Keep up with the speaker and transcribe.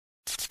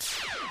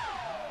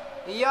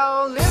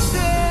Yo,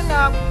 listen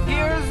up,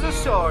 here's the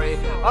story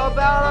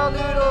about a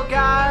little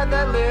guy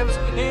that lives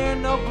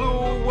in a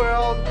blue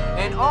world.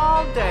 And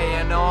all day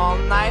and all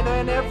night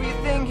and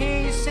everything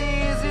he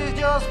sees is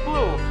just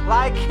blue.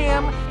 Like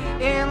him,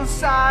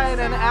 inside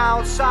and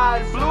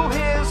outside. Blue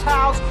his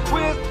house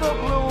with a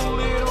blue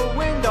little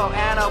window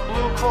and a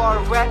blue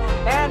Corvette.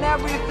 And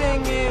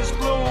everything is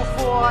blue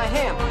for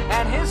him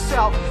and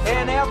himself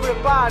and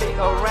everybody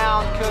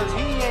around. Cause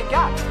he ain't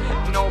got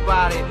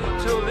nobody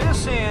to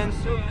listen.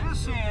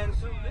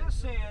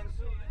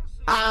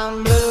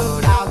 I'm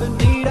blue, da da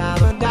dee da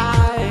da da.